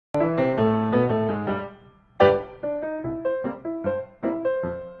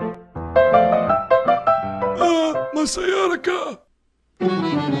my sciatica.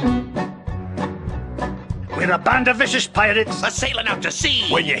 We're a band of vicious pirates a-sailing out to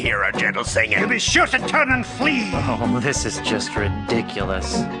sea. When you hear our gentle singing, You be sure to turn and flee. Oh, this is just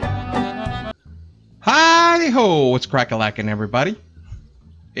ridiculous. Hi-ho! What's crack-a-lackin', everybody?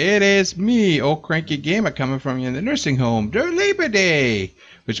 It is me, old Cranky Gamer, coming from you in the nursing home during Labor Day,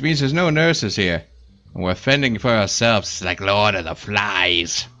 which means there's no nurses here. And we're fending for ourselves like Lord of the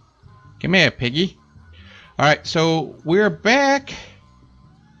Flies. Come here, piggy. Alright, so we're back.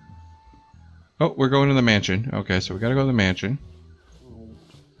 Oh, we're going to the mansion. Okay, so we gotta go to the mansion.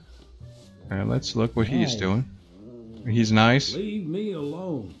 Alright, let's look what he's doing. He's nice. Leave me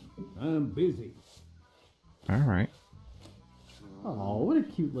alone. I'm busy. Alright. Oh, what a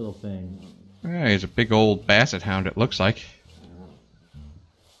cute little thing. Yeah, he's a big old basset hound, it looks like.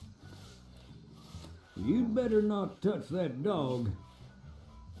 You'd better not touch that dog.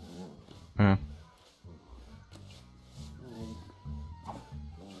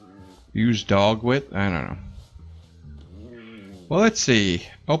 Use dog wit? I don't know. Well, let's see.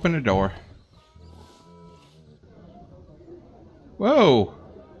 Open the door. Whoa!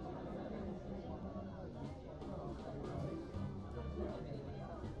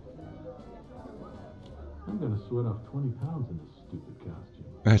 I'm gonna sweat off 20 pounds in this stupid costume.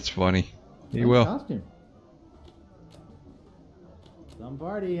 That's funny. He Nice will. costume. Some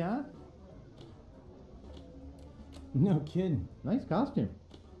party, huh? No kidding. Nice costume.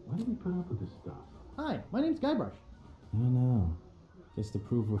 Why do we put up with this stuff? Hi, my name's Guybrush. I don't know. Just to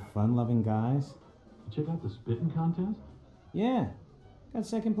prove we're fun-loving guys? Check out the spitting contest? Yeah. Got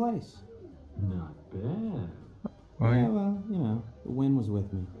second place. Not bad. Yeah, well, you know, the win was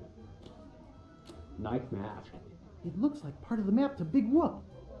with me. Nice mask. It looks like part of the map to Big Whoop.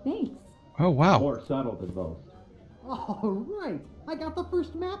 Thanks. Oh, wow. More subtle than most. All right. I got the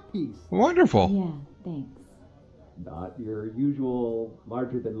first map piece. Wonderful. Yeah, thanks. Not your usual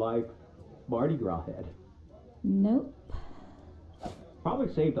larger-than-life Mardi Gras head. Nope.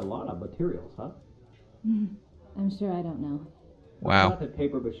 Probably saved a lot of materials, huh? I'm sure I don't know. Wow. Not that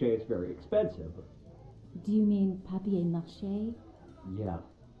paper mache is very expensive. Do you mean papier-mâché? Yeah,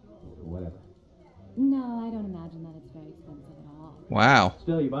 whatever. No, I don't imagine that it's very expensive at all. Wow.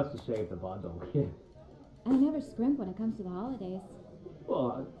 Still, you must have saved a bundle. I never scrimp when it comes to the holidays.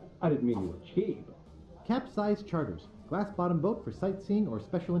 Well, I didn't mean you were cheap. Capsized charters. Glass-bottom boat for sightseeing or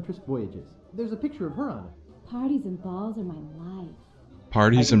special interest voyages. There's a picture of her on it. Parties and balls are my life.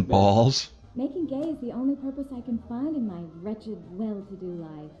 Parties and balls? Making gay is the only purpose I can find in my wretched, well-to-do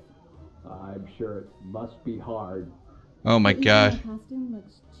life. I'm sure it must be hard. Oh my god. My costume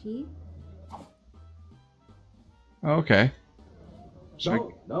looks cheap. Okay.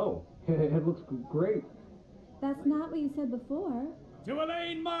 So No, it looks great. That's not what you said before. To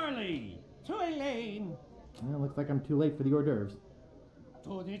Elaine Marley! To Elaine! Well, looks like I'm too late for the hors d'oeuvres.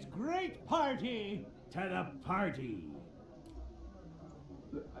 To this great party! To the party!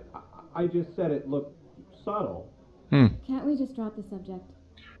 I just said it looked subtle. Can't we just drop the subject?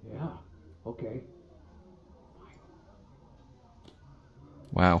 Yeah, okay.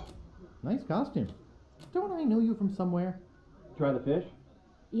 Wow. Nice costume. Don't I know you from somewhere? Try the fish?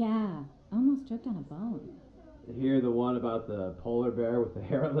 Yeah, almost choked on a bone. Hear the one about the polar bear with the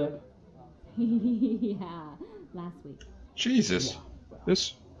hair lip? Yeah, last week. Jesus.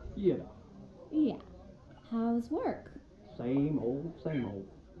 This. You know, Yeah. How's work? same old, same old.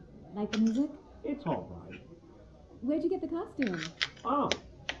 Like the music? It's all right. Where'd you get the costume? Oh,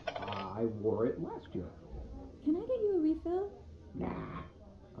 I wore it last year. Can I get you a refill? Nah,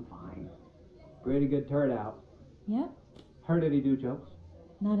 I'm fine. Pretty good turnout. Yep. Heard any new jokes?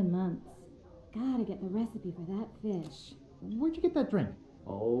 Not in months. Gotta get the recipe for that fish. Where'd you get that drink?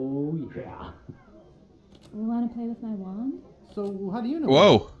 Oh, yeah. Wanna play with my wand? So, how do you know?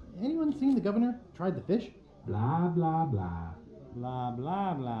 Whoa. Anyone seen the governor tried the fish? Blah, blah, blah. Blah,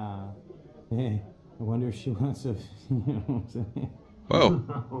 blah, blah. Hey, I wonder if she wants a... You know what I'm saying?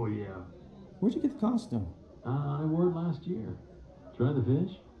 Whoa. Oh, yeah. Where'd you get the costume? I wore it last year. Try the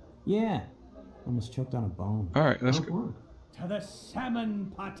fish? Yeah. Almost choked on a bone. Alright, let's How's go. work? To the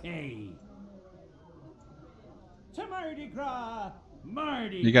salmon pate! To Mardi Gras!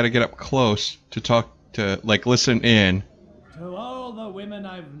 Mardi! You gotta get up close to talk to, like, listen in. To all the women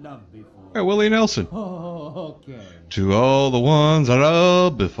I've loved before. Hey, Willie Nelson. Oh, okay. To all the ones I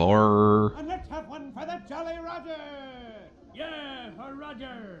loved before. And let's have one for the Jolly Roger! Yeah, for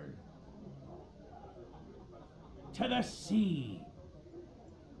Roger! To the sea!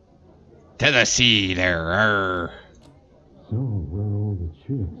 To the sea there. Arr. So, where are all the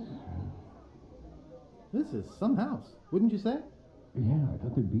chicks? This is some house, wouldn't you say? Yeah, I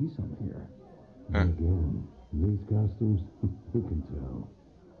thought there'd be some here. Huh. Again. These costumes, who can tell?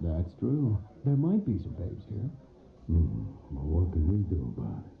 That's true. There might be some babes here. Well, what can we do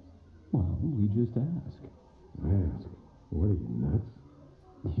about it? Well, we just ask. Ask? What are you,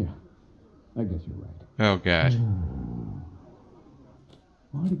 nuts? Yeah, I guess you're right. Oh, God.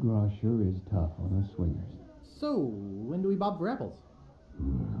 Mardi Gras sure is tough on us swingers. So, when do we bob for apples?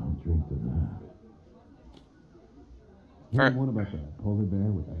 I'll drink to that. Hey, Alright. what about the polar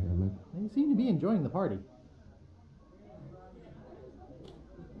bear with the hair lip? They seem to be enjoying the party.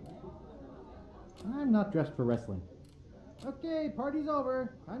 I'm not dressed for wrestling. Okay, party's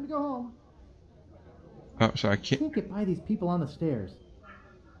over. Time to go home. Oh, so I can't. Can't get by these people on the stairs.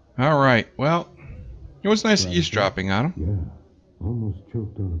 Alright, well, it was nice eavesdropping on him. Yeah, almost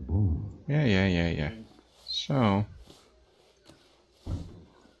choked on a bone. Yeah. So, Well,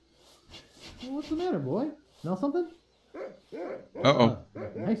 what's the matter, boy? Smell something? uh-oh.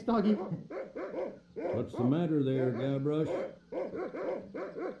 Nice doggy. What's the matter there, Guybrush?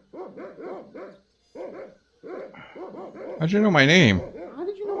 How'd you know my name? How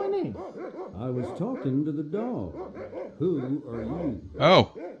did you know my name? I was talking to the dog. Who are you?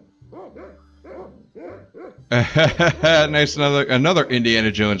 Oh. Nice, another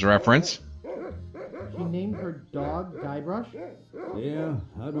Indiana Jones reference. She named her dog Guybrush? Yeah,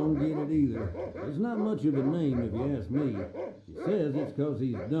 I don't get it either. It's not much of a name if you ask me. She says it's 'cause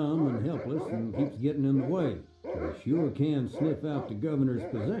he's dumb and helpless and keeps getting in the way. But he sure can sniff out the governor's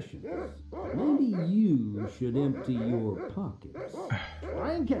possessions. Maybe you should empty your pockets.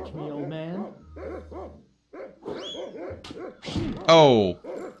 Try and catch me, old man. Oh.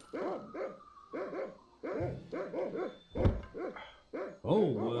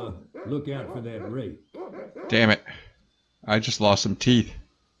 Oh, look out for that rake. Damn it. I just lost some teeth.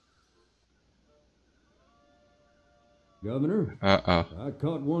 Governor, Uh-oh. I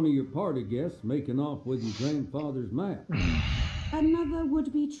caught one of your party guests making off with your grandfather's map. Another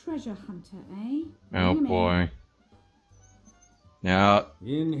would-be treasure hunter, eh? Oh, boy. Now,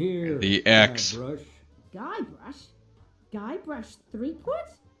 In here, the X. Guybrush. Guybrush? Guybrush Threepwood?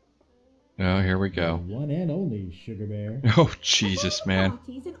 Oh, here we go. One and only Sugar Bear. Oh, Jesus, man.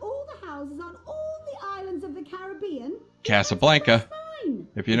 Parties in all the houses on all the islands of the Caribbean. Casablanca. Fine.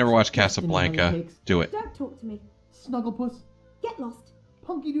 If you never watched Casablanca, do it. Don't talk to me. Snugglepuss. Get lost.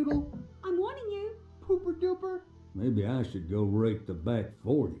 Punky Doodle. I'm warning you. Pooper Duper. Maybe I should go rake the back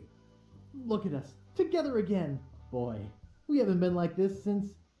 40. Look at us. Together again. Boy, we haven't been like this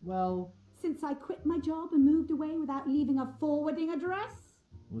since, well... Since I quit my job and moved away without leaving a forwarding address?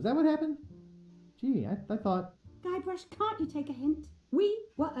 Was that what happened? Gee, I thought... Guybrush, can't you take a hint? We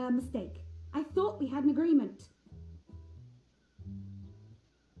were a mistake. I thought we had an agreement.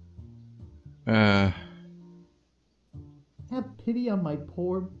 Have pity on my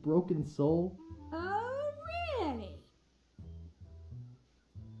poor, broken soul. Oh, really?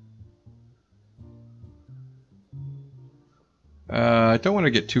 I don't want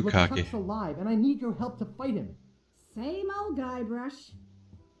to get too LeChuck's cocky. alive, and I need your help to fight him. Same old Guybrush.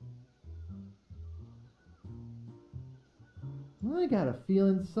 I got a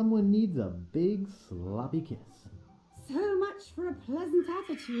feeling someone needs a big, sloppy kiss. So much for a pleasant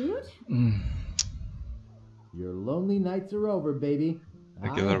attitude. Your lonely nights are over, baby. I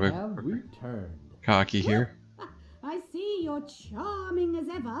get a little bit have returned. cocky here. I see you're charming as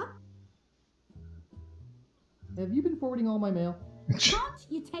ever. Have you been forwarding all my mail? Can't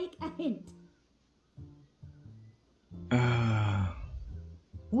you take a hint?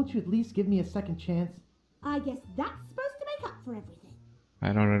 Won't you at least give me a second chance? I guess that's supposed to make up for everything.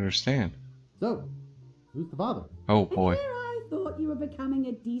 I don't understand. So, who's the father? Oh, And boy. here I thought you were becoming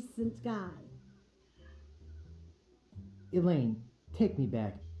a decent guy. Elaine, take me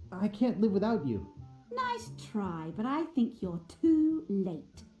back. I can't live without you. Nice try, but I think you're too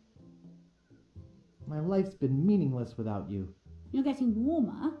late. My life's been meaningless without you. You're getting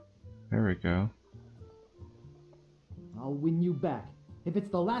warmer. There we go. I'll win you back, if it's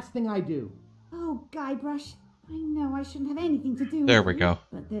the last thing I do. Oh, Guybrush, I know I shouldn't have anything to do There with we you, go.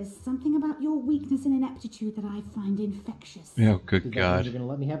 but there's something about your weakness and ineptitude that I find infectious. Oh, good Is that why God. you're gonna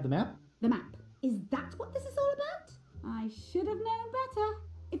let me have the map? The map. Is that what this is all about? I should have known better.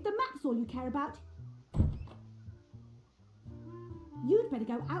 If the map's all you care about, you'd better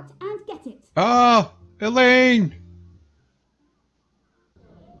go out and get it. Oh, Elaine!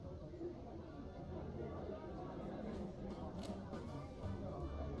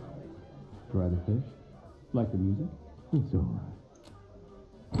 Try the fish? Like the music? It's all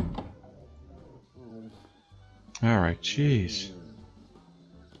right. All right, jeez.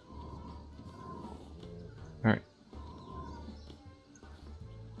 All right.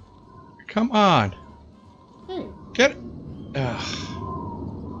 Come on.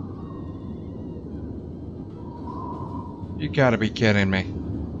 gotta be kidding me.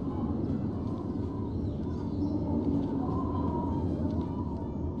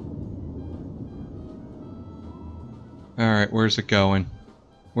 Alright, where's it going?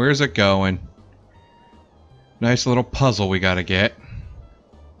 Where's it going? Nice little puzzle we gotta get.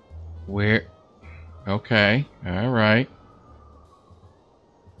 Where? Okay, alright.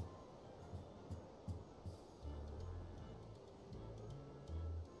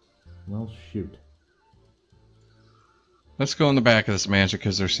 Well, shoot. Let's go in the back of this mansion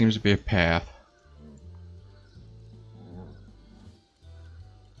because there seems to be a path.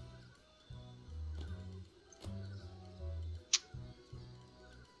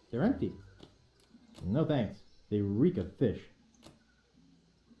 They're empty. No thanks. They reek of fish.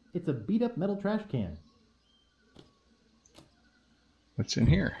 It's a beat-up metal trash can. What's in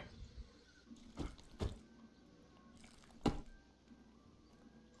here?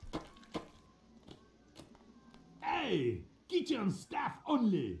 Hey, kitchen staff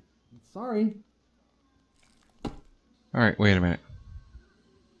only. Sorry. Alright, wait a minute.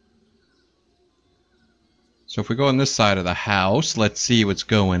 So if we go on this side of the house, let's see what's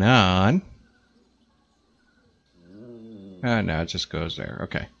going on. No, it just goes there.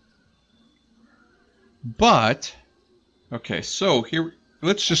 Okay. But, okay, so here,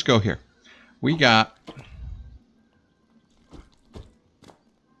 let's just go here. We got...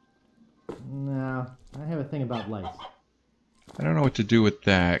 No, I have a thing about lights. I don't know what to do with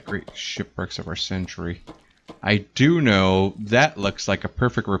that. Great shipwrecks of our century. I do know that looks like a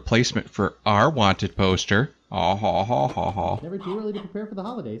perfect replacement for our wanted poster. Ha ha ha ha ha. Never too early to prepare for the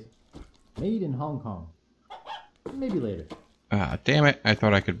holidays. Made in Hong Kong. Maybe later. Ah, damn it. I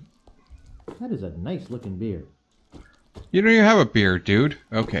thought I could... That is a nice looking beard. You don't even have a beard, dude.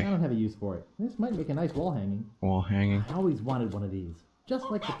 Okay. I don't have a use for it. This might make a nice wall hanging. Wall hanging. I always wanted one of these. Just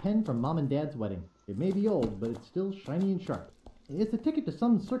like the pen from Mom and Dad's wedding. It may be old, but it's still shiny and sharp. It's a ticket to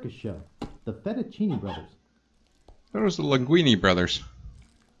some circus show. The Fettuccine Brothers. That was the Linguini brothers.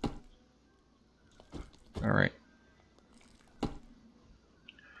 Alright.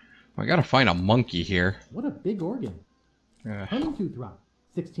 I gotta find a monkey here. What a big organ. Honeytooth Rock,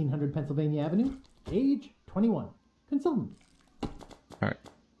 1600 Pennsylvania Avenue. Age 21. Consultant. Alright.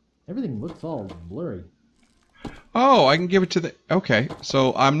 Everything looks all blurry. Oh, I can give it to the... Okay,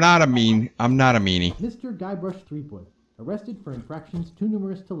 so I'm not a meanie. Mr. Guybrush Threepwood. Arrested for infractions too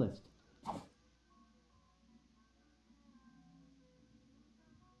numerous to list.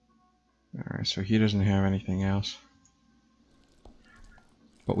 Alright, so he doesn't have anything else.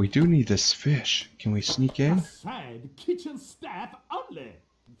 But we do need this fish. Can we sneak in? I said kitchen staff only.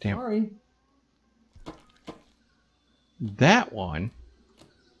 Damn. Sorry. That one.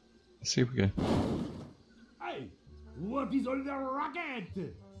 Let's see if we can... Hey, what is all the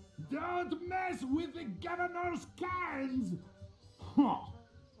racket? Don't mess with the governor's cans. Huh.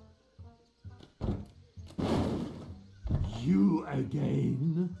 You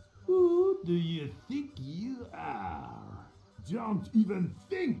again? Who do you think you are? Don't even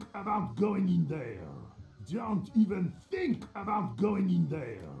think about going in there. Don't even think about going in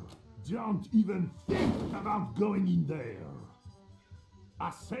there. Don't even think about going in there.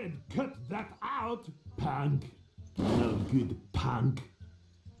 I said cut that out, punk. No good punk.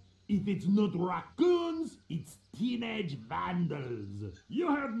 If it's not raccoons, it's teenage vandals.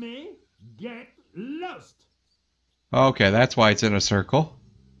 You heard me? Get lost. Okay, that's why it's in a circle.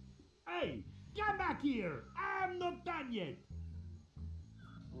 Hey, come back here. I'm not done yet.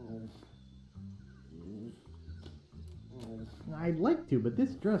 I'd like to, but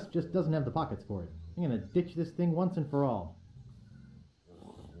this dress just doesn't have the pockets for it. I'm gonna ditch this thing once and for all.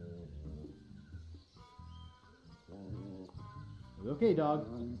 Okay, dog.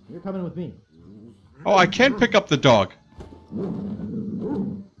 You're coming with me. Oh, I can pick up the dog.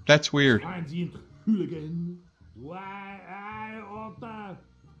 That's weird. Transient hooligan. Why, I oughta.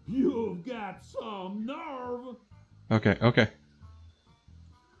 You've got some nerve. Okay, okay.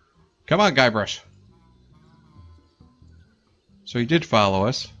 Come on, Guybrush. So he did follow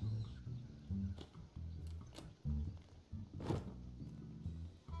us.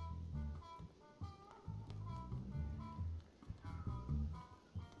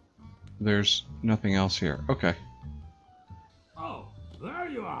 There's nothing else here. Okay. Oh, there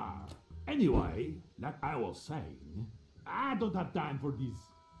you are. Anyway, like I was saying, I don't have time for this.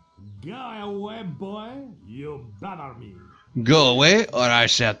 Go away, boy. You bother me. Go away, or I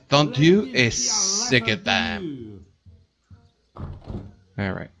shall taunt you Let a this be second lesson to time. you.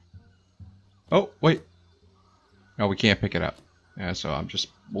 Alright. Oh, wait. Oh, we can't pick it up. Yeah, so I'm just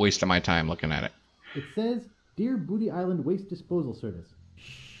wasting my time looking at it. It says, Dear Booty Island Waste Disposal Service.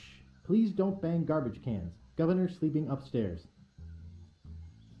 Shh. Please don't bang garbage cans. Governor sleeping upstairs.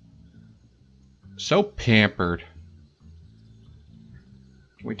 So pampered.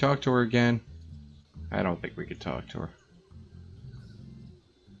 Can we talk to her again? I don't think we could talk to her.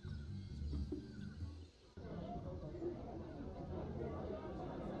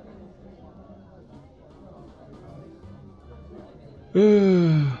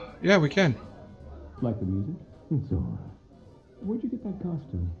 Yeah, we can. Like the music? It's alright. Where'd you get that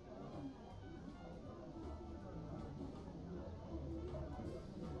costume?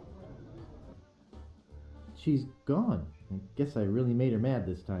 She's gone. I guess I really made her mad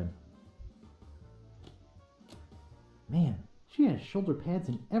this time. Man, she has shoulder pads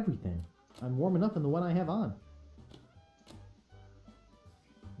and everything. I'm warm enough in the one I have on.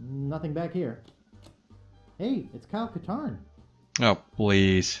 Nothing back here. Hey, it's Kyle Katarn. Oh,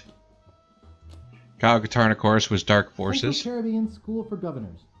 please. Kyle Katarn, of course, was Dark Forces. Central Caribbean School for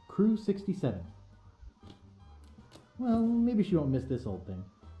Governors, Crew 67. Well, maybe she won't miss this old thing.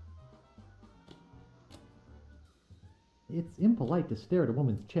 It's impolite to stare at a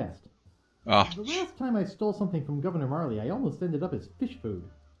woman's chest. Oh. The last time I stole something from Governor Marley, I almost ended up as fish food.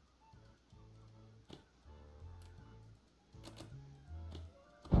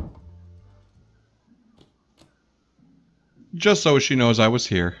 Just so she knows I was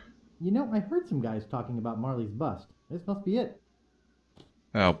here. You know, I heard some guys talking about Marley's bust. This must be it.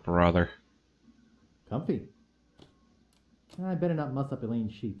 Oh, brother. Comfy. I better not muss up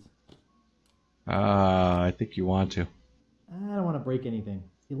Elaine's sheets. I think you want to. I don't want to break anything.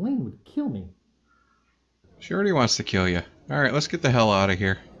 Elaine would kill me. She already wants to kill you. Alright, let's get the hell out of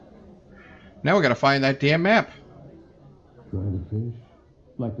here. Now we gotta find that damn map. Try to fish?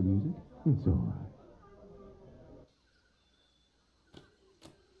 Like the music? It's alright.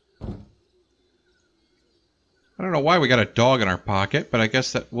 I don't know why we got a dog in our pocket, but I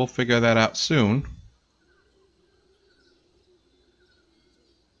guess that we'll figure that out soon.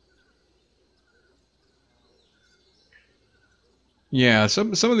 Yeah,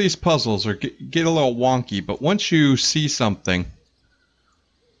 some of these puzzles are get a little wonky, but once you see something,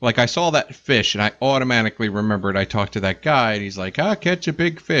 like I saw that fish and I automatically remembered I talked to that guy and he's like, "Ah, catch a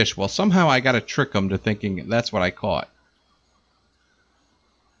big fish." Well, somehow I got to trick him to thinking that's what I caught.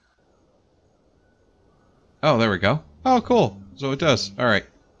 Oh, there we go. Oh, cool. So it does. All right.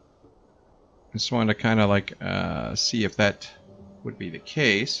 Just wanted to kind of like see if that would be the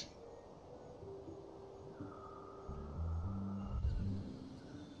case.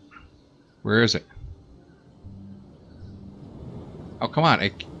 Where is it? Oh, come on.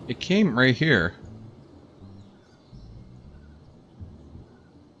 It came right here.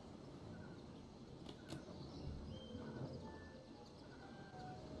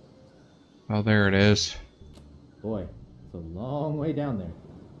 Oh, there it is. Boy, it's a long way down there.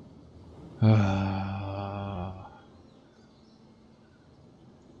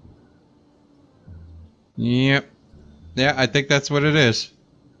 Yep. Yeah, I think that's what it is.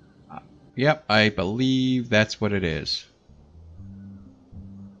 Yep, I believe that's what it is.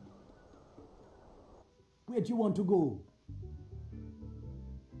 Where'd you want to go?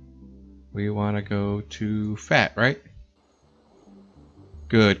 We want to go to Fat, right?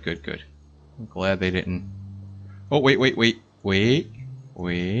 Good, good, good. I'm glad they didn't. Oh, wait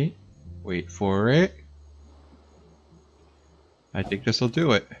for it. I think this will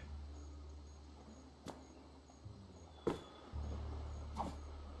do it.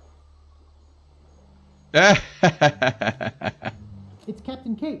 It's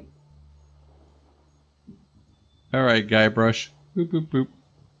Captain Kate. Alright, Guybrush. Boop, boop, boop.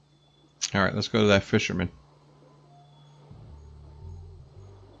 Alright, let's go to that fisherman.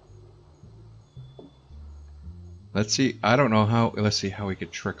 Let's see. I don't know how. Let's see how we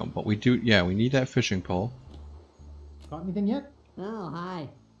could trick him. But we do. Yeah, we need that fishing pole. Caught anything yet? Oh, hi.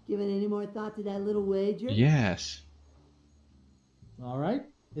 Giving any more thought to that little wager? Yes. All right.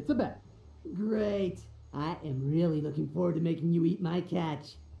 It's a bet. Great. I am really looking forward to making you eat my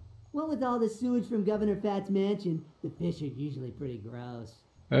catch. What with all the sewage from Governor Fat's mansion, the fish are usually pretty gross.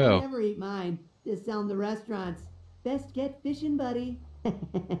 Oh. I never eat mine. Just sell them to restaurants. Best get fishing, buddy.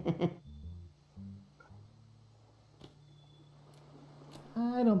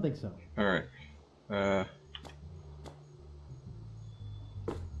 I don't think so. Alright.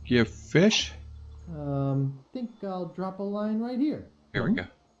 Give fish? Think I'll drop a line right here. Here we go.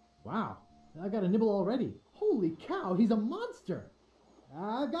 Wow, I got a nibble already. Holy cow, he's a monster.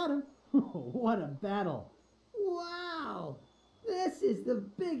 I got him. What a battle. Wow. This is the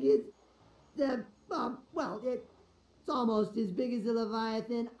biggest... well, it's almost as big as the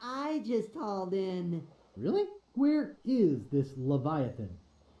Leviathan I just hauled in. Really? Where is this Leviathan?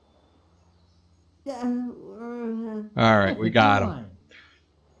 Alright, we got him. Fine.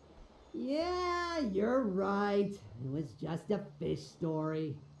 Yeah, you're right. It was just a fish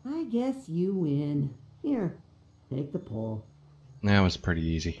story. I guess you win. Here, take the pole. That was pretty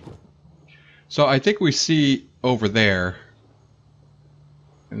easy. So I think we see over there,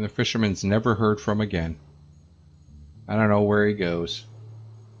 and the fisherman's never heard from again. I don't know where he goes.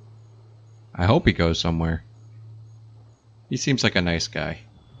 I hope he goes somewhere. He seems like a nice guy.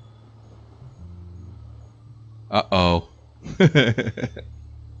 Uh-oh.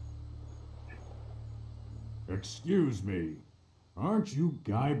 Excuse me. Aren't you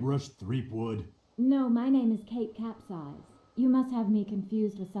Guybrush Threepwood? No, my name is Kate Capsize. You must have me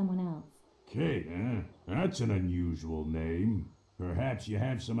confused with someone else. Kate, eh? That's an unusual name. Perhaps you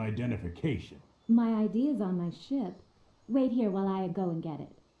have some identification. My ID's on my ship. Wait here while I go and get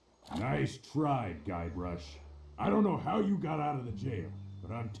it. Nice try, Guybrush. I don't know how you got out of the jail,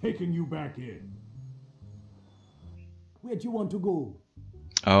 but I'm taking you back in. Where'd you want to go?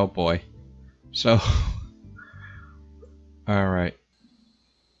 Oh boy. So... Alright.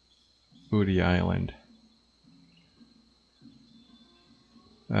 Booty Island.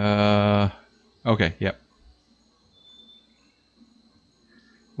 Okay, yep.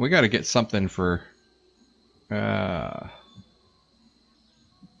 We gotta get something for... Come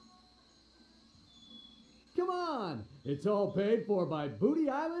on! It's all paid for by Booty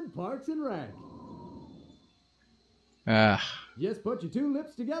Island Parks and Rec. Just put your two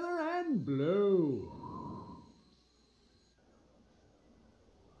lips together and blow.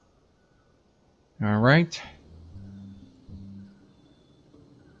 Alright.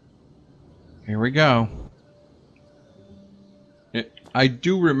 Here we go. I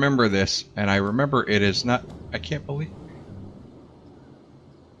do remember this, and I remember it is not... I can't believe...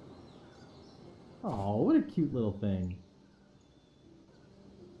 Oh, what a cute little thing.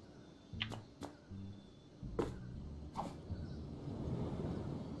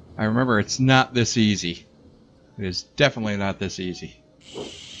 I remember it's not this easy. It is definitely not this easy.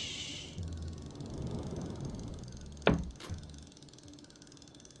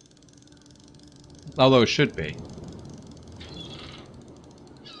 Although it should be.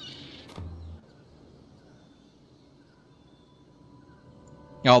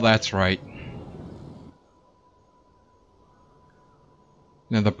 Oh, that's right.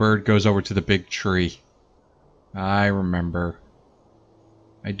 Now the bird goes over to the big tree. I remember.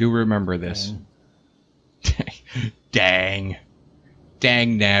 I do remember this. Dang.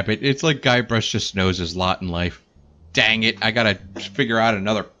 Dang nabbit. It's like Guybrush just knows his lot in life. Dang it, I gotta figure out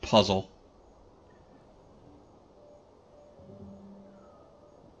another puzzle.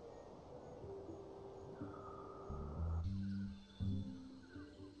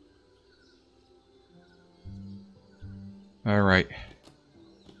 Alright.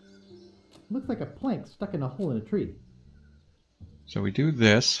 Looks like a plank stuck in a hole in a tree. So we do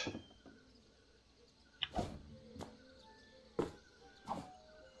this.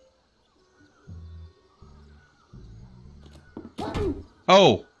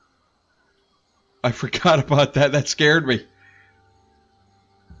 Oh! I forgot about that. That scared me.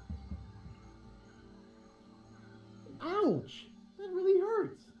 Ouch! That really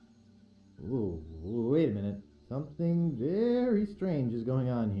hurts. Ooh, wait a minute. Something very strange is going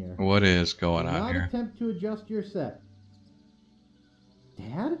on here. What is going Do on not here? attempt to adjust your set.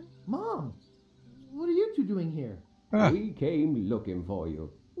 Dad? Mom? What are you two doing here? We came looking for you.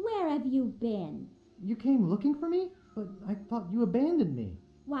 Where have you been? You came looking for me? But I thought you abandoned me.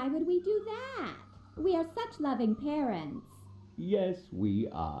 Why would we do that? We are such loving parents. Yes, we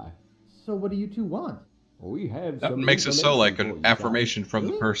are. So what do you two want? We have That some makes it so like information an for you, affirmation from the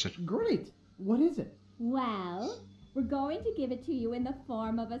Really? person. Great. What is it? Well, we're going to give it to you in the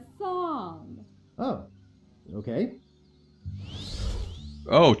form of a song. Oh, okay.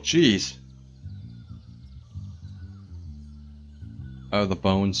 Oh, jeez. Oh, the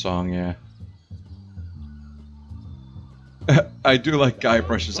Bone song, yeah. I do like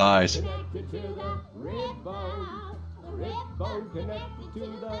Guybrush's eyes. Connected to the rib bone. The rib bone connected to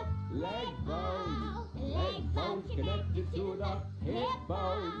the leg bone. Leg bone's connected to the hip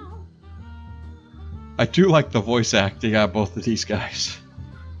bone. I do like the voice acting on both of these guys.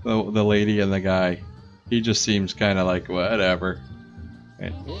 The lady and the guy. He just seems kind of like, whatever.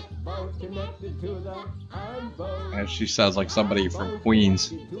 And, Hip bone's connected to the arm bone. and she sounds like somebody from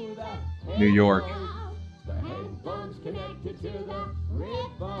Queens, New York. The head bone's connected to the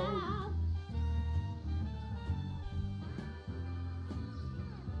rib bone.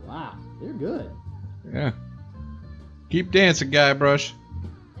 Wow, they're good. Yeah. Keep dancing, Guybrush.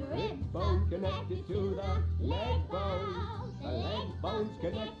 The rib bone connected to the leg bone. The leg bone's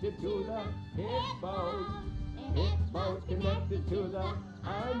connected to the hip bone. Hip bone's connected to the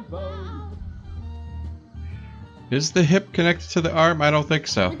arm bone. Is the hip connected to the arm? I don't think I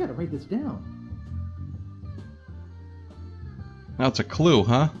so. gotta write this down. That's a clue,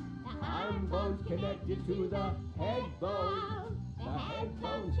 huh? The arm bone's connected to the head bone. The head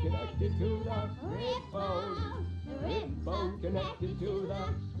bone's connected to the rib bone. The rib bone's connected to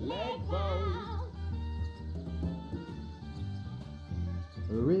the leg bone.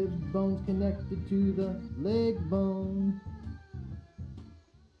 The rib bone's connected to the leg bone.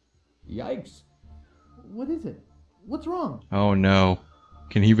 Yikes. What is it? What's wrong? Oh no.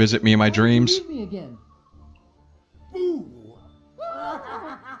 Can he visit me in my dreams? Leave me again.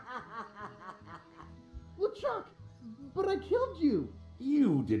 LeChuck, but I killed you.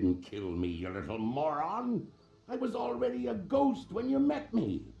 You didn't kill me, you little moron. I was already a ghost when you met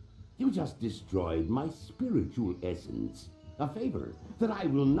me. You just destroyed my spiritual essence. A favor that I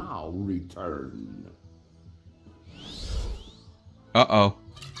will now return. Uh-oh.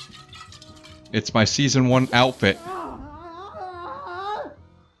 It's my season 1 outfit.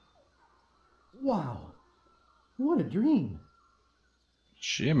 Wow. What a dream.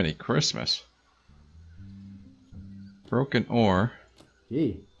 Jiminy Christmas. Broken ore.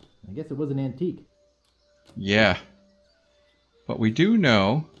 Gee, I guess it was an antique. Yeah. But we do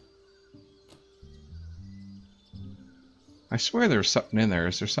know... I swear there's something in there.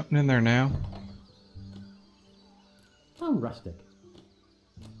 Is there something in there now? How rustic.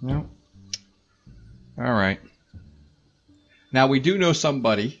 No. Alright. Now we do know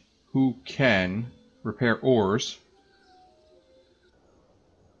somebody who can repair ores.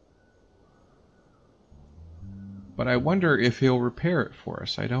 But I wonder if he'll repair it for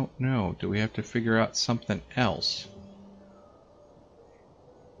us. I don't know. Do we have to figure out something else?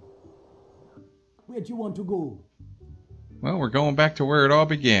 Where'd you want to go? Well, we're going back to where it all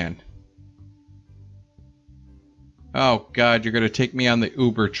began. Oh God, you're gonna take me on the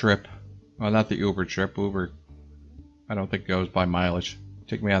Uber trip. Well, not the Uber trip. Uber, I don't think goes by mileage.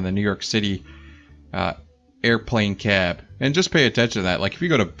 Take me on the New York City airplane cab. And just pay attention to that. Like if you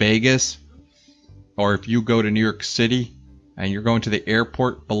go to Vegas, or if you go to New York City, and you're going to the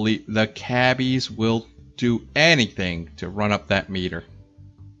airport, believe the cabbies will do anything to run up that meter.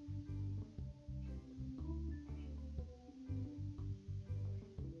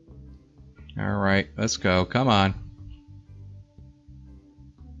 Alright, let's go. Come on.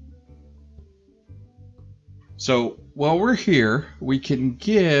 So, while we're here, we can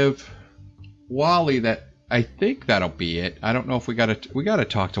give Wally that... I think that'll be it. I don't know if we gotta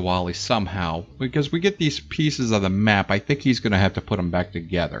talk to Wally somehow. Because we get these pieces of the map. I think he's gonna have to put them back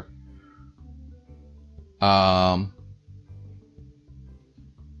together.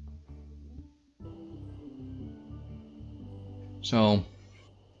 So...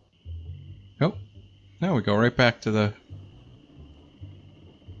 Oh, now we go right back to the...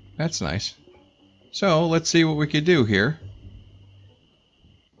 That's nice. So, let's see what we could do here.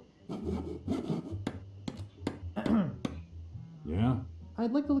 Yeah?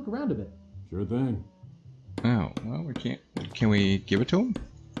 I'd like to look around a bit. Sure thing. Oh, well, we can't... Can we give it to him?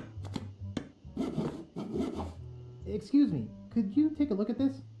 Excuse me, could you take a look at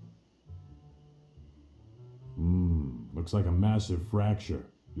this? Looks like a massive fracture.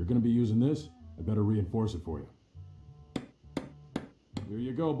 You're gonna be using this? I better reinforce it for you. Here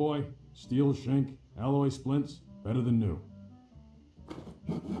you go, boy. Steel shank, alloy splints, better than new.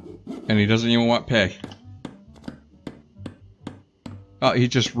 And he doesn't even want pay. Oh, he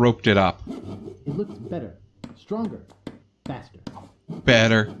just roped it up. It looks better, stronger, faster.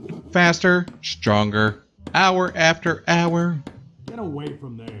 Better, faster, stronger, hour after hour. Get away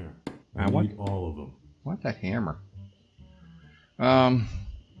from there. I want need all of them. I want that hammer.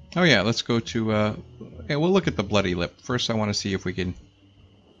 Oh yeah, let's go to, yeah, we'll look at the bloody lip. First I want to see if we can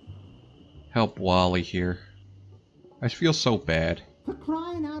help Wally here. I feel so bad. For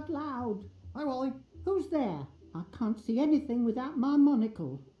crying out loud. Hi, Wally. Who's there? I can't see anything without my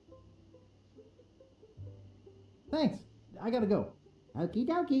monocle. Thanks. I gotta go. Okie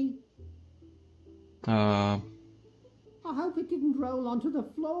dokie. Uh, I hope it didn't roll onto the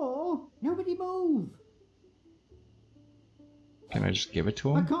floor. Nobody move. Can I just give it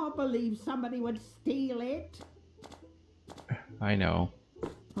to I him? can't believe somebody would steal it. I know.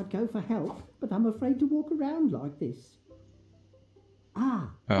 I'd go for help, but I'm afraid to walk around like this. Ah.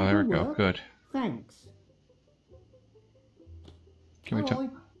 Oh, there we that'll go. work. Good. Thanks. Can we Hi, talk? Wally.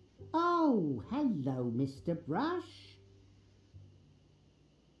 Oh, hello, Mr. Brush.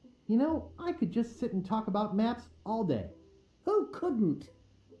 You know, I could just sit and talk about maps all day. Who couldn't?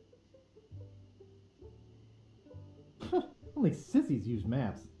 Only sissies use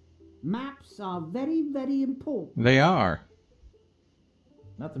maps. Maps are very, very important. They are.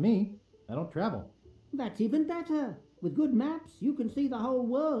 Not to me. I don't travel. That's even better. With good maps, you can see the whole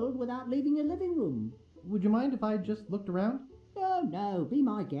world without leaving your living room. Would you mind if I just looked around? Oh, no. Be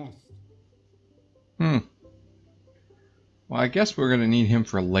my guest. Well, I guess we're going to need him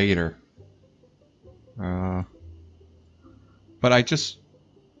for later. But I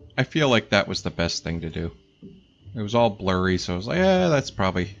feel like that was the best thing to do. It was all blurry, so I was like, yeah, that's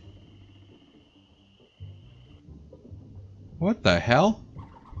probably... What the hell?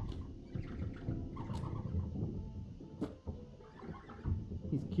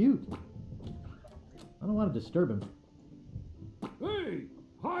 He's cute. I don't want to disturb him. Hey!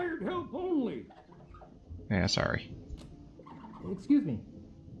 Hired help only! Yeah, sorry. Excuse me.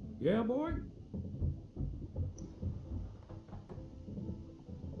 Yeah, boy?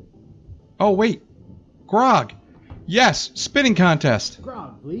 Oh, wait. Grog! Yes! Spinning contest!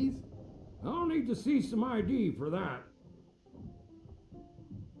 Grog, please. I'll need to see some ID for that.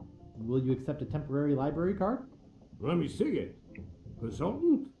 Will you accept a temporary library card? Let me see it.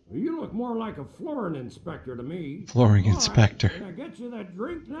 Consultant? You look more like a flooring inspector to me. Flooring All inspector. Right, can I get you that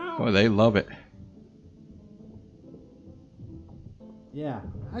drink now? Oh, they love it. Yeah,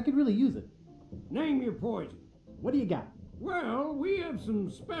 I could really use it. Name your poison. What do you got? Well, we have some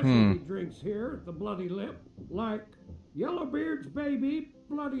specialty drinks here at the Bloody Lip, like Yellowbeard's Baby,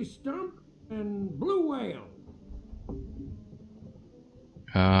 Bloody Stump, and Blue Whale.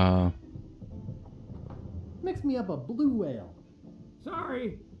 Mix me up a blue whale.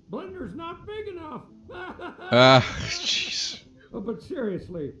 Sorry, blender's not big enough. Jeez. But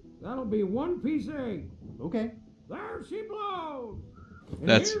seriously, that'll be one piece of egg. Okay. There she blows. And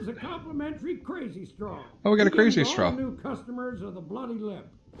That's... here's a complimentary crazy straw. Oh, we got a crazy Begins straw. All new customers of the Bloody Lip.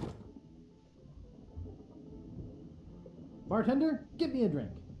 Bartender, get me a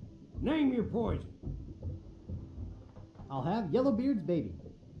drink. Name your poison. I'll have Yellowbeard's Baby.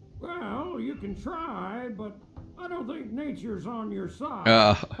 Well, you can try, but I don't think nature's on your side.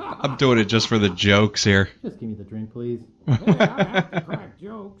 I'm doing it just for the jokes here. Just give me the drink, please. Hey, I have to crack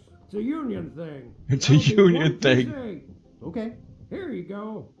jokes. It's a union thing. It's a union thing. Okay. Here you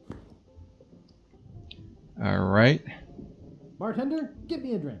go. All right. Bartender, get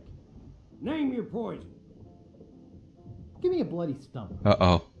me a drink. Name your poison. Give me a bloody stump.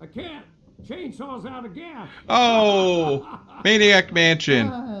 Uh-oh. I can't. Chainsaw's out of gas. Oh! Maniac Mansion.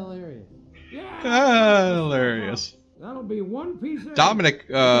 Hilarious. Yeah. Hilarious. That'll be one piece of... Dominic,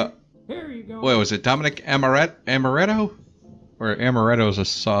 Here you go. Wait, was it Dominic Amaretto? Or Amaretto's a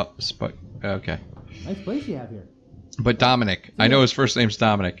spot. Okay. Nice place you have here. But Dominic, I know his first name's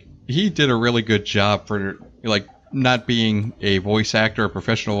Dominic. He did a really good job for, like, not being a voice actor, a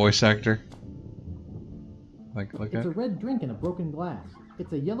professional voice actor. Like It's a red drink in a broken glass.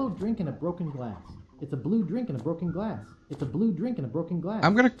 It's a yellow drink in a broken glass. It's a blue drink in a broken glass. It's a blue drink in a broken glass.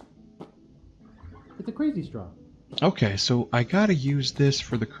 I'm gonna... It's a crazy straw. Okay, so I gotta use this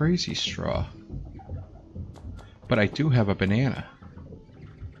for the crazy straw. But I do have a banana.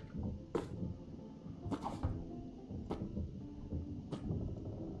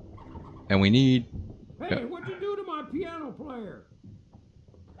 And we need... Hey, what'd you do to my piano player?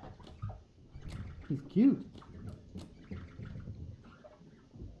 He's cute.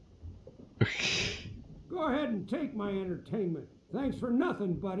 Go ahead and take my entertainment. Thanks for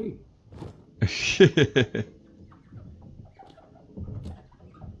nothing, buddy. It's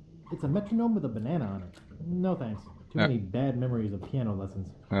a metronome with a banana on it. No thanks. Too many bad memories of piano lessons.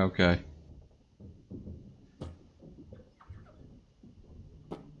 Okay.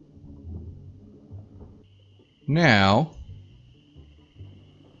 Now,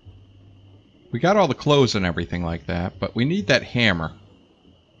 we got all the clothes and everything like that, but we need that hammer.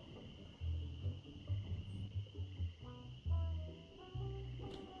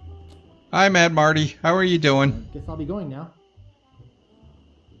 Hi, Mad Marty. How are you doing? Guess I'll be going now.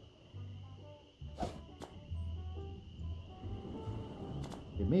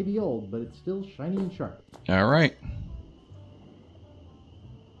 It may be old, but it's still shiny and sharp. All right.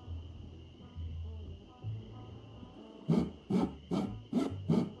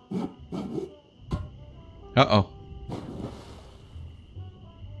 Uh-oh.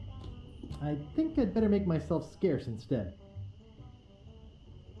 I think I'd better make myself scarce instead.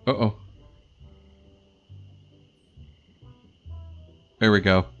 Uh-oh. There we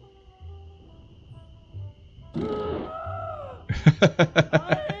go.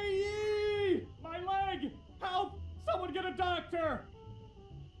 Hey! My leg! Help! Someone get a doctor!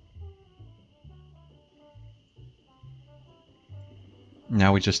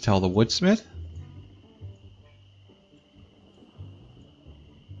 Now we just tell the woodsmith?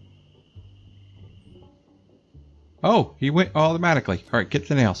 He went automatically. Alright, get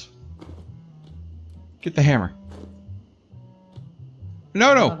the nails. Get the hammer. No,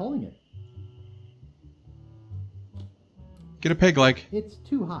 I'm not no! holding it. Get a peg leg. It's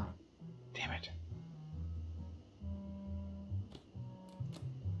too high. Damn it.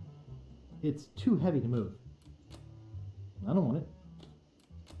 It's too heavy to move. I don't want it.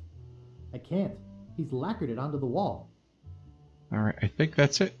 I can't. He's lacquered it onto the wall. Alright, I think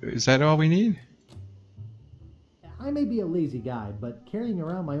that's it. Is that all we need? I may be a lazy guy, but carrying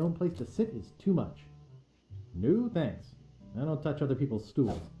around my own place to sit is too much. No thanks. I don't touch other people's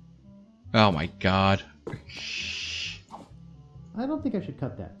stools. Oh my god. I don't think I should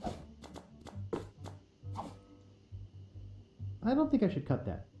cut that. I don't think I should cut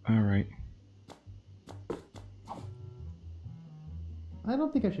that. Alright. I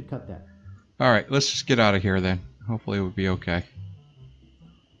don't think I should cut that. Alright, let's just get out of here then. Hopefully it will be okay.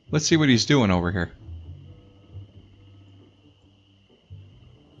 Let's see what he's doing over here.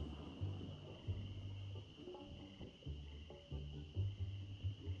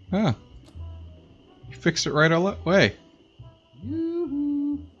 Huh. He fixed it right away.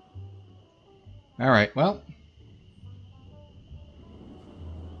 Alright, well.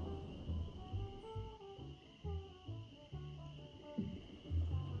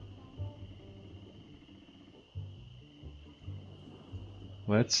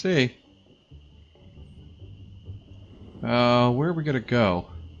 Let's see. Where are we gonna go?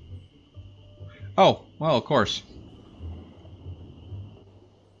 Oh, well, of course.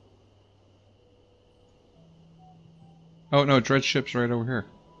 Oh no, Dredge ship's right over here.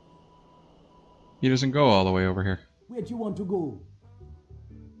 He doesn't go all the way over here. Where do you want to go?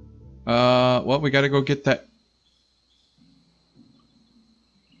 Well, we gotta go get that.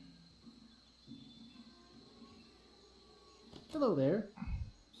 Hello there.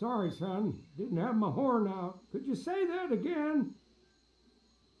 Sorry, son. Didn't have my horn out. Could you say that again?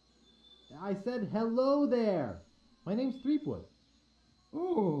 I said hello there. My name's Threepwood.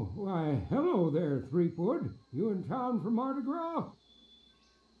 Oh, why, hello there, Threepwood. You in town for Mardi Gras?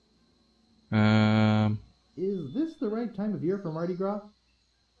 Is this the right time of year for Mardi Gras?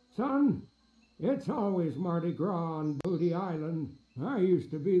 Son, it's always Mardi Gras on Booty Island. I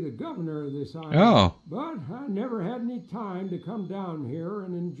used to be the governor of this island. Oh. But I never had any time to come down here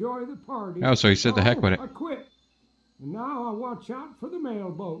and enjoy the party. Oh, so he said the heck with it. I quit. And now I watch out for the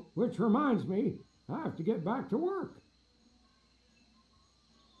mailboat, which reminds me, I have to get back to work.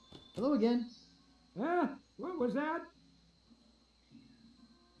 Hello again. What was that?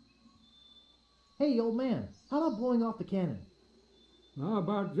 Hey, old man, how about blowing off the cannon? How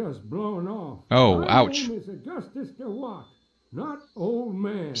about just blowing off? Oh, ouch. My name is Augustus DeWatt, not old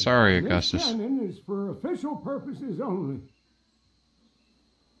man. Sorry, Augustus. This cannon is for official purposes only.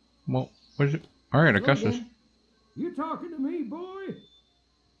 Well, what is it? Alright, Augustus. You talking to me, boy?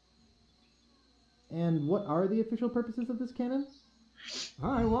 And what are the official purposes of this cannon?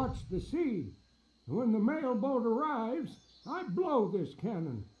 I watch the sea. When the mailboat arrives, I blow this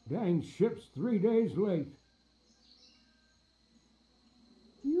cannon. Dang ship's 3 days late.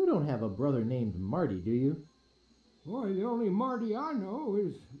 You don't have a brother named Marty, do you? Boy, the only Marty I know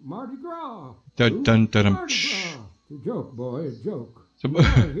is Mardi Gras. Dun dun dun dun. Mardi Gras. It's a joke, boy, a joke. So,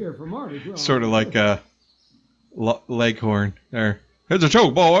 I'm here for Mardi Gras. sort of like a leghorn there. It's a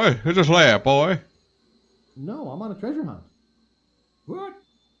joke, boy. It's just laugh, boy. No, I'm on a treasure hunt. What?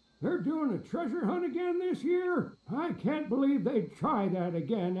 They're doing a treasure hunt again this year? I can't believe they'd try that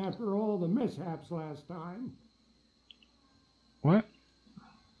again after all the mishaps last time. What?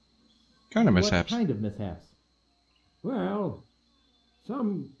 Kind of mishaps? What kind of mishaps? Well,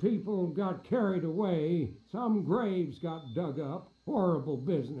 some people got carried away, some graves got dug up, horrible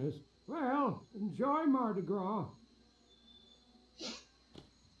business. Well, enjoy Mardi Gras.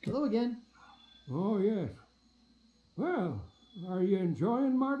 Hello again. Oh, yes. Well, are you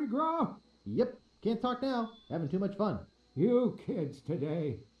enjoying Mardi Gras? Yep, can't talk now. Having too much fun. You kids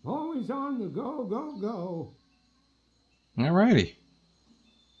today, always on the go, go, go. Alrighty.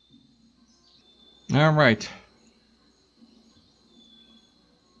 Alright.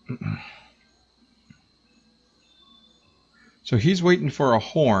 So he's waiting for a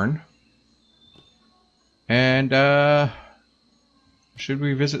horn. And, should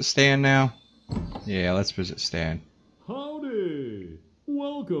we visit Stan now? Yeah, let's visit Stan. Howdy!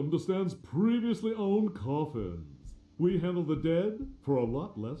 Welcome to Stan's previously owned coffins. We handle the dead for a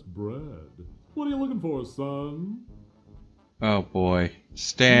lot less bread. What are you looking for, son? Oh boy.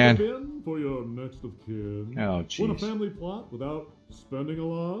 Stan. You've been for your next of kin. Oh, Want a jeez. family plot without spending a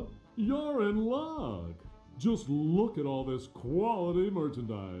lot? You're in luck. Just look at all this quality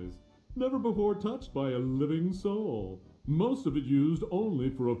merchandise. Never before touched by a living soul. Most of it used only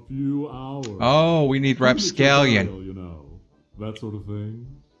for a few hours. Oh, we need rapscallion. You know, that sort of thing.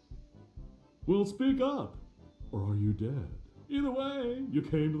 Well, speak up, or are you dead? Either way, you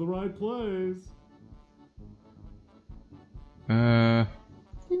came to the right place.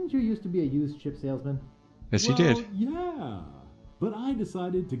 Didn't you used to be a used chip salesman? Yes, he did. Yeah. But I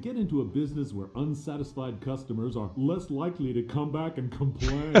decided to get into a business where unsatisfied customers are less likely to come back and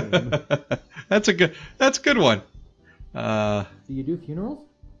complain. That's a good one. Do you do funerals?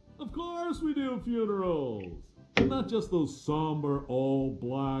 Of course we do funerals. And not just those somber,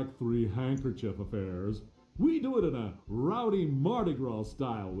 all-black, three-handkerchief affairs. We do it in a rowdy Mardi Gras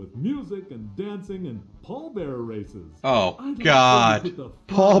style with music and dancing and pallbearer races. Oh, God.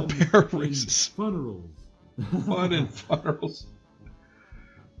 Pallbearer races. Funerals. Fun and funerals.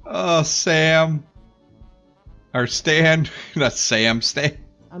 Oh, Sam. Or Stan. Not Sam, Stan.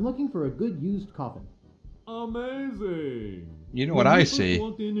 I'm looking for a good used coffin. Amazing. You know what I see?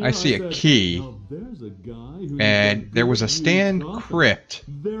 I see a key. There's a guy who and there was a Stan crypt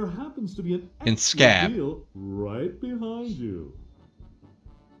there happens to be an in Scab. deal right behind you.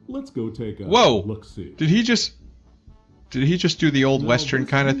 Let's go take a look-see. Did he just do the old Western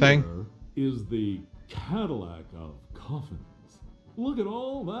kind of thing? Is the Cadillac of coffins. Look at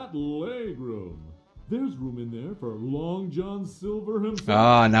all that leg room. There's room in there for Long John Silver himself.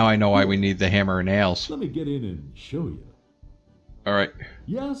 Ah, now I know why we need the hammer and nails. Let me get in and show you. All right.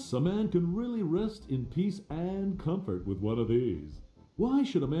 Yes, a man can really rest in peace and comfort with one of these. Why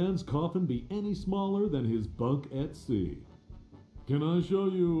should a man's coffin be any smaller than his bunk at sea? Can I show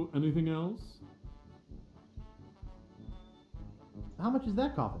you anything else? How much is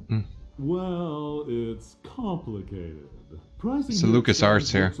that coffin? Well, it's complicated. Pricing it's a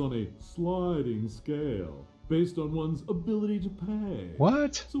LucasArts here. works on a sliding scale, based on one's ability to pay.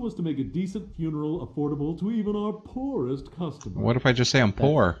 What? So as to make a decent funeral affordable to even our poorest customers. What if I just say I'm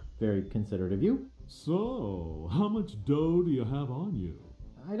poor? Very considerate of you. So, how much dough do you have on you?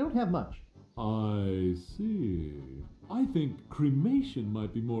 I don't have much. I see. I think cremation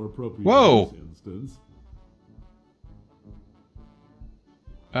might be more appropriate Whoa. in this instance.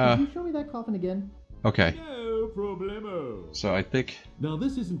 Could you show me that coffin again? Okay. No problemo. So I think... Now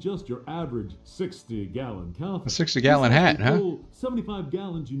this isn't just your average 60-gallon coffin. A 60-gallon hat, huh? 75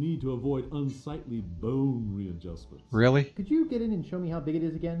 gallons you need to avoid unsightly bone readjustments. Really? Could you get in and show me how big it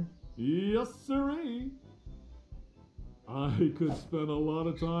is again? Yes, sirree. I could spend a lot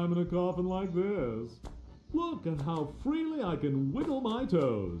of time in a coffin like this. Look at how freely I can wiggle my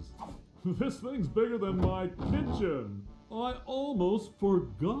toes. This thing's bigger than my kitchen. I almost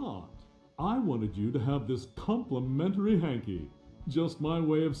forgot. I wanted you to have this complimentary hanky. Just my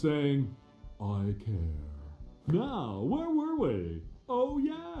way of saying, I care. Now, where were we? Oh,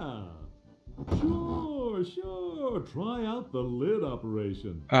 yeah. Sure. Try out the lid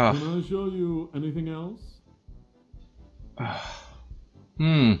operation. Can I show you anything else? I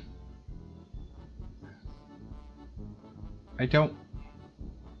don't...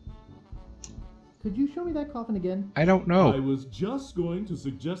 Could you show me that coffin again? I don't know. I was just going to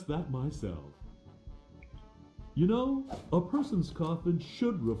suggest that myself. You know, a person's coffin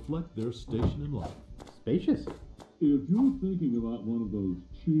should reflect their station in life. Spacious. If you're thinking about one of those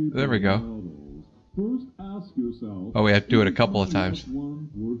cheap There we go. models, first ask yourself, Oh, we have to do it a couple of times. One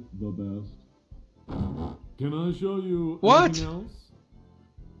worth the best? Can I show you anything else?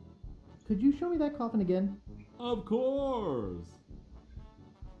 Could you show me that coffin again? Of course.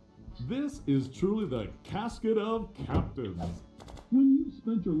 This is truly the casket of captains. When you've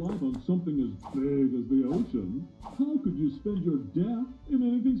spent your life on something as big as the ocean, how could you spend your death in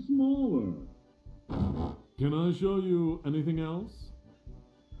anything smaller? Can I show you anything else?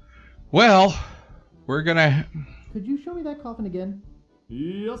 Well, we're gonna... Could you show me that coffin again?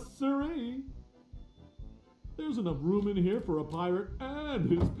 Yes, sirree. There's enough room in here for a pirate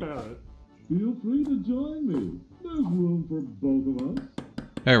and his parrot. Feel free to join me. There's room for both of us.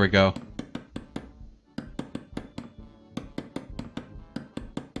 There we go.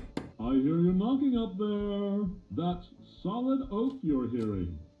 I hear you knocking up there. That's solid oak you're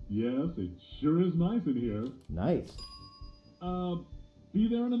hearing. Yes, it sure is nice in here. Nice. Be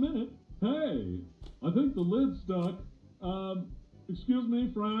there in a minute. Hey, I think the lid's stuck. Excuse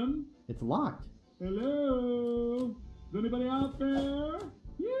me, friend. It's locked. Hello? Is anybody out there?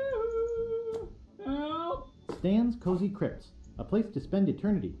 Yoo-hoo! Help! Stan's Cozy Crypts. A place to spend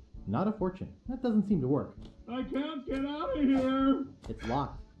eternity, not a fortune. That doesn't seem to work. I can't get out of here. It's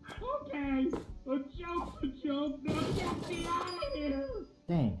locked. Okay, a joke's a joke. Now get me out of here.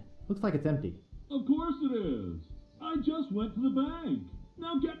 Dang, looks like it's empty. Of course it is. I just went to the bank.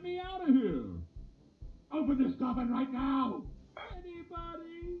 Now get me out of here. Open this coffin right now!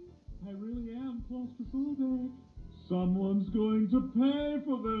 Anybody? I really am claustrophobic. Someone's going to pay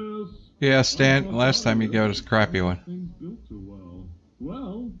for this. Yeah, Stan, last time you got us a crappy one. Things built too well.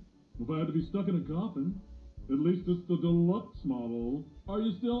 Well, if I had to be stuck in a coffin, at least it's the deluxe model. Are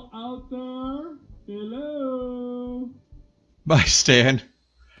you still out there? Hello? Bye, Stan.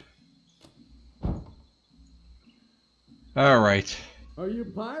 Alright. Are you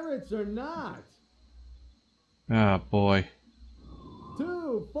pirates or not? Oh, boy.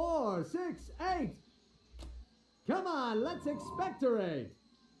 2, 4, 6, 8. Come on, let's expectorate.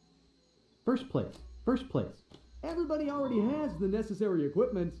 First place. First place. Everybody already has the necessary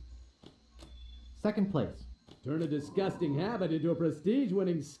equipment. Second place. Turn a disgusting habit into a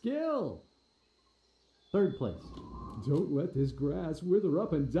prestige-winning skill. Third place. Don't let this grass wither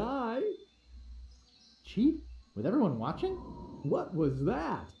up and die. Cheat? With everyone watching? What was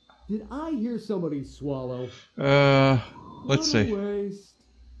that? Did I hear somebody swallow? Let's see. Waste.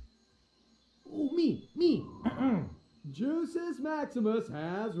 Oh, me. Juices Maximus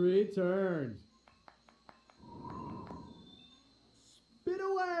has returned. Spit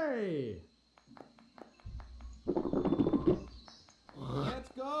away.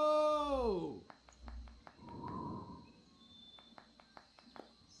 Let's go.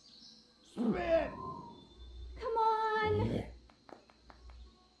 Spit. Come on.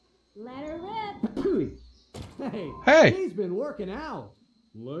 Let her rip. Hey, he's been working out.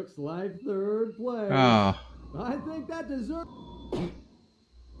 Looks like third place. Oh. I think that deserves.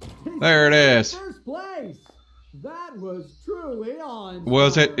 There it is. First place. That was truly on.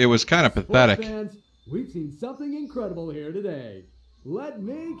 Was it? It was kind of pathetic. Fans, we've seen something incredible here today. Let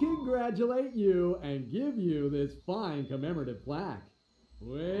me congratulate you and give you this fine commemorative plaque.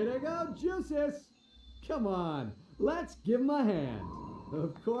 Way to go, Juices! Come on, let's give him a hand.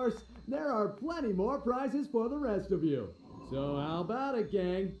 Of course, there are plenty more prizes for the rest of you. So how about it,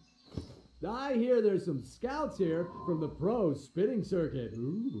 gang? I hear there's some scouts here from the pro spitting circuit.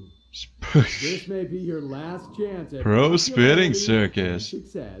 Ooh. This may be your last chance at Pro spitting circus.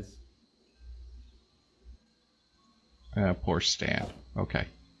 Success. Poor Stan. Okay.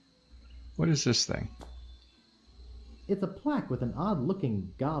 What is this thing? It's a plaque with an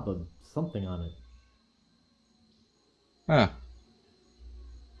odd-looking gob of something on it. Huh.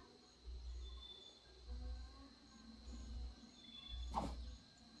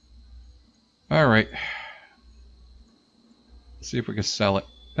 Alright. See if we can sell it.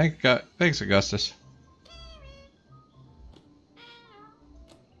 Thanks, Augustus.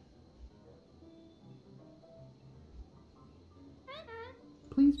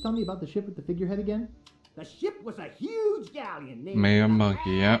 Please tell me about the ship with the figurehead again. The ship was a huge galleon named Mayor the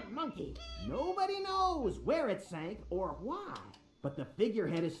Monkey, yep. Monkey. Nobody knows where it sank or why, but the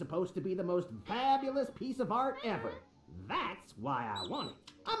figurehead is supposed to be the most fabulous piece of art ever. That's why I want it.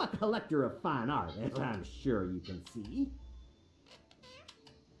 I'm a collector of fine art, as I'm sure you can see.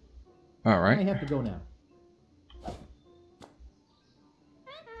 Alright. I have to go now.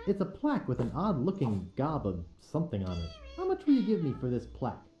 It's a plaque with an odd-looking gob of something on it. How much will you give me for this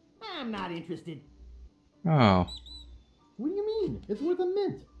plaque? I'm not interested. Oh. What do you mean? It's worth a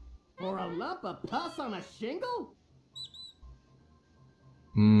mint. For a lump of pus on a shingle?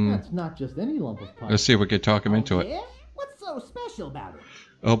 That's not just any lump of pus. Let's see if we can talk him into it. Yeah? What's so special about it?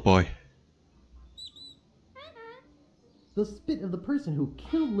 Oh boy. The spit of the person who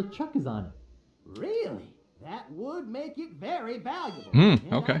killed LeChuck is on it. Really? That would make it very valuable.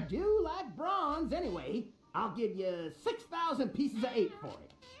 Okay. I do like bronze anyway. I'll give you 6,000 pieces of 8 for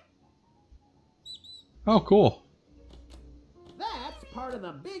it. Oh, cool. That's part of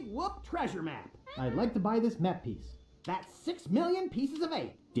the Big Whoop treasure map. I'd like to buy this map piece. That's 6 million pieces of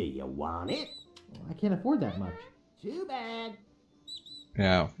 8. Do you want it? I can't afford that much. Too bad.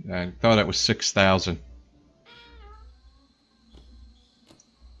 Yeah, I thought it was 6,000.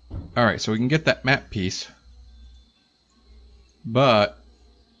 Alright, so we can get that map piece. But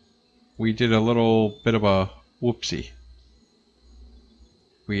we did a little bit of a whoopsie.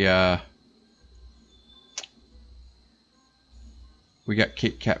 We got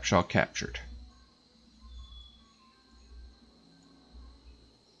Kate Capshaw captured.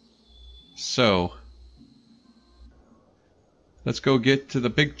 So let's go get to the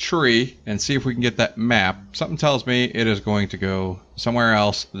big tree and see if we can get that map. Something tells me it is going to go somewhere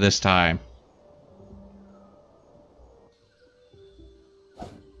else this time.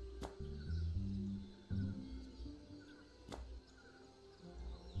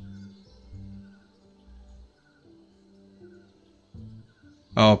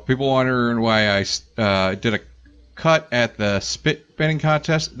 Oh, people wondering why I did a cut at the spinning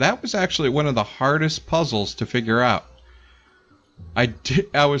contest, that was actually one of the hardest puzzles to figure out. I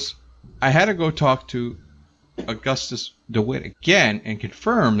had to go talk to Augustus DeWitt again and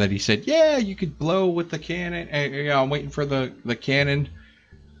confirm that he said, yeah, you could blow with the cannon. And, you know, I'm waiting for the cannon,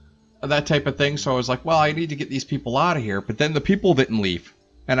 that type of thing. So I was like, well, I need to get these people out of here. But then the people didn't leave.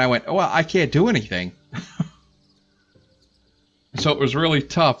 And I went, oh, well, I can't do anything. So it was really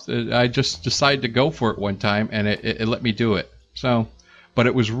tough. I just decided to go for it one time, and it let me do it. So, but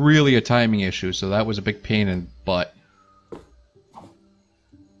it was really a timing issue, so that was a big pain in the butt.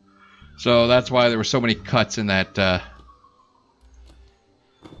 So that's why there were so many cuts in that.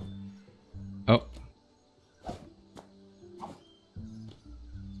 Oh.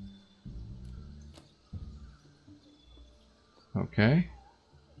 Okay.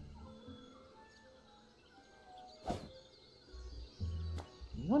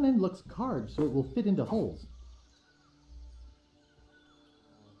 One end looks carved, so it will fit into holes.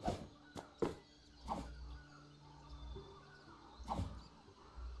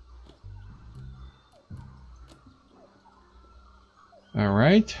 All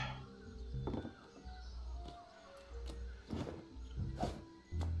right.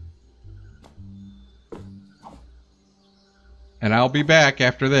 And I'll be back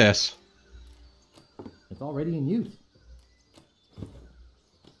after this. It's already in use.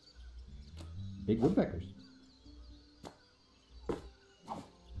 Big woodpeckers.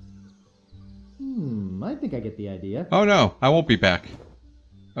 I think I get the idea. Oh no, I won't be back.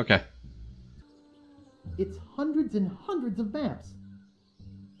 Okay. It's hundreds and hundreds of maps.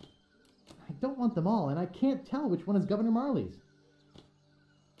 I don't want them all, and I can't tell which one is Governor Marley's.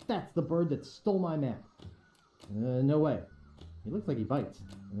 That's the bird that stole my map. No way. He looks like he bites.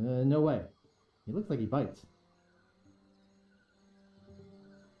 No way. He looks like he bites.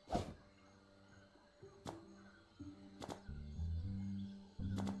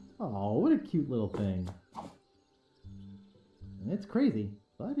 Oh, what a cute little thing. It's crazy,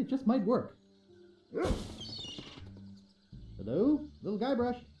 but it just might work. Hello, little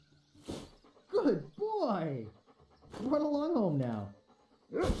Guybrush. Good boy! Run along home now.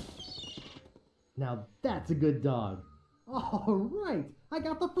 Now that's a good dog. All right, I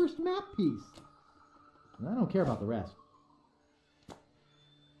got the first map piece. I don't care about the rest.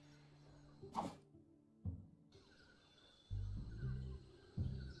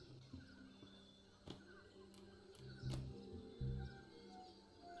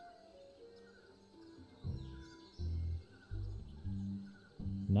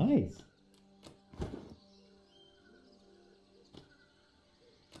 Nice.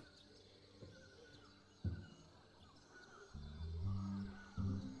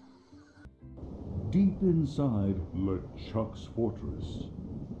 Deep inside LeChuck's fortress.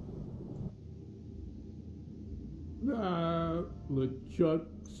 LeChuck,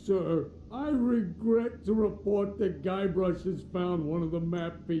 sir, I regret to report that Guybrush has found one of the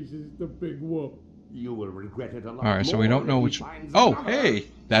map pieces to Big Whoop. You will regret it a lot. All right, so more we don't know if which. he finds Oh, another. hey,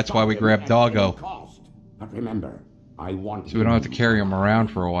 that's Stop why we him grabbed at Doggo. any cost. But remember, I want So we don't have to carry him around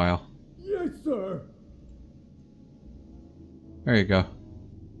for a while. Yes, sir. There you go.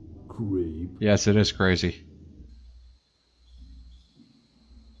 Creep. Yes, it is crazy.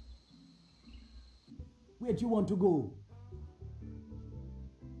 Where do you want to go?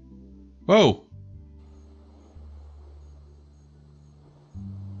 Whoa.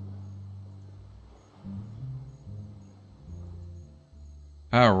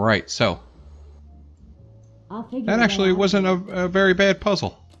 All right, so I'll figure that it actually out. wasn't a very bad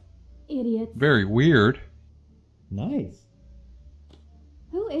puzzle. Idiots. Very weird. Nice.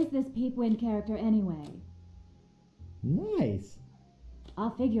 Who is this Peepwind character anyway? Nice.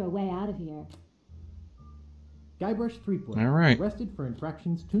 I'll figure a way out of here. Guybrush Threepwood. All right. Arrested for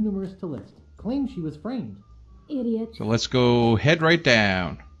infractions too numerous to list. Claims she was framed. Idiots. So let's go head right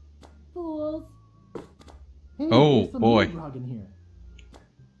down. Fools. Hey, Oh, there's some boy. grog in here.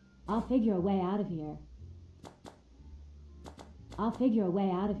 I'll figure a way out of here. I'll figure a way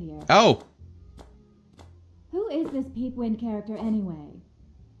out of here. Oh, Who is this Peepwind character anyway?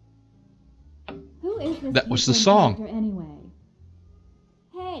 Who is this That was the Peepwind song. character anyway?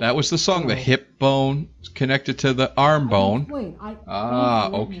 Hey. that was the song. The hip bone is connected to the arm bone. Wait, Ah,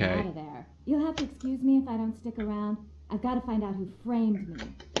 Thanks for letting me okay. out of there. You'll have to excuse me if I don't stick around. I've got to find out who framed me.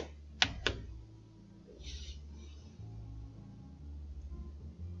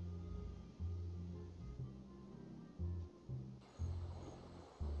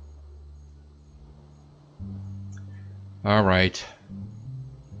 All right.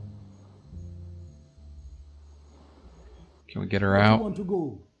 Can we get her Where do you out? want to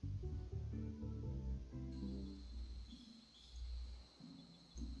go?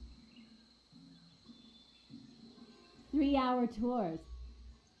 tours.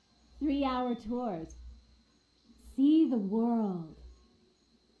 3-hour tours. See the world.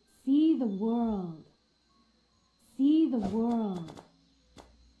 See the world. See the world.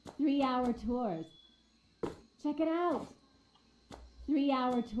 3-hour tours. Check it out.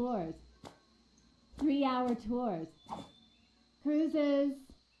 3-hour tours. 3-hour tours. Cruises.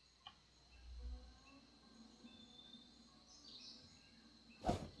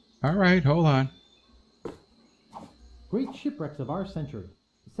 All right, hold on. Great shipwrecks of our century.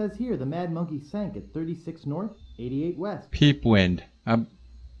 It says here the Mad Monkey sank at 36 north, 88 west. Peep wind.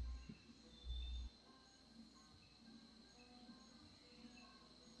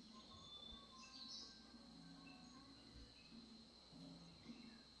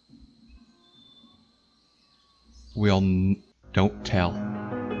 Don't tell.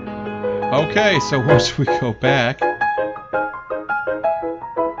 Okay, so once we go back,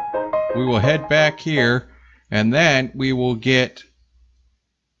 we will head back here, and then we will get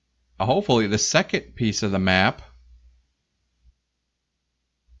hopefully the second piece of the map.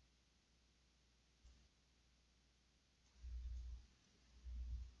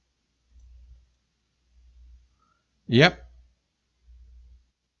 Yep.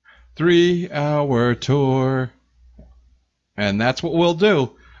 3-hour tour. And that's what we'll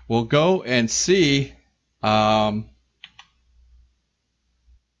do. We'll go and see wait.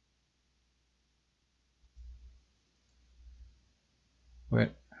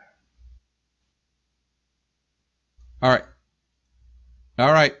 All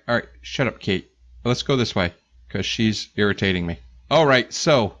right. Shut up, Kate. Let's go this way because she's irritating me. All right.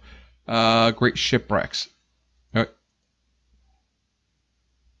 So, great shipwrecks. All right.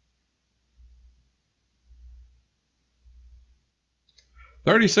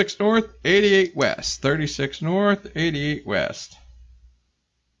 36 north, 88 west. 36 north, 88 west.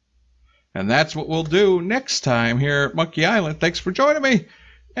 And that's what we'll do next time here at Monkey Island. Thanks for joining me.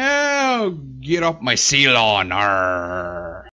 Now, get off my sea lawn. Arr.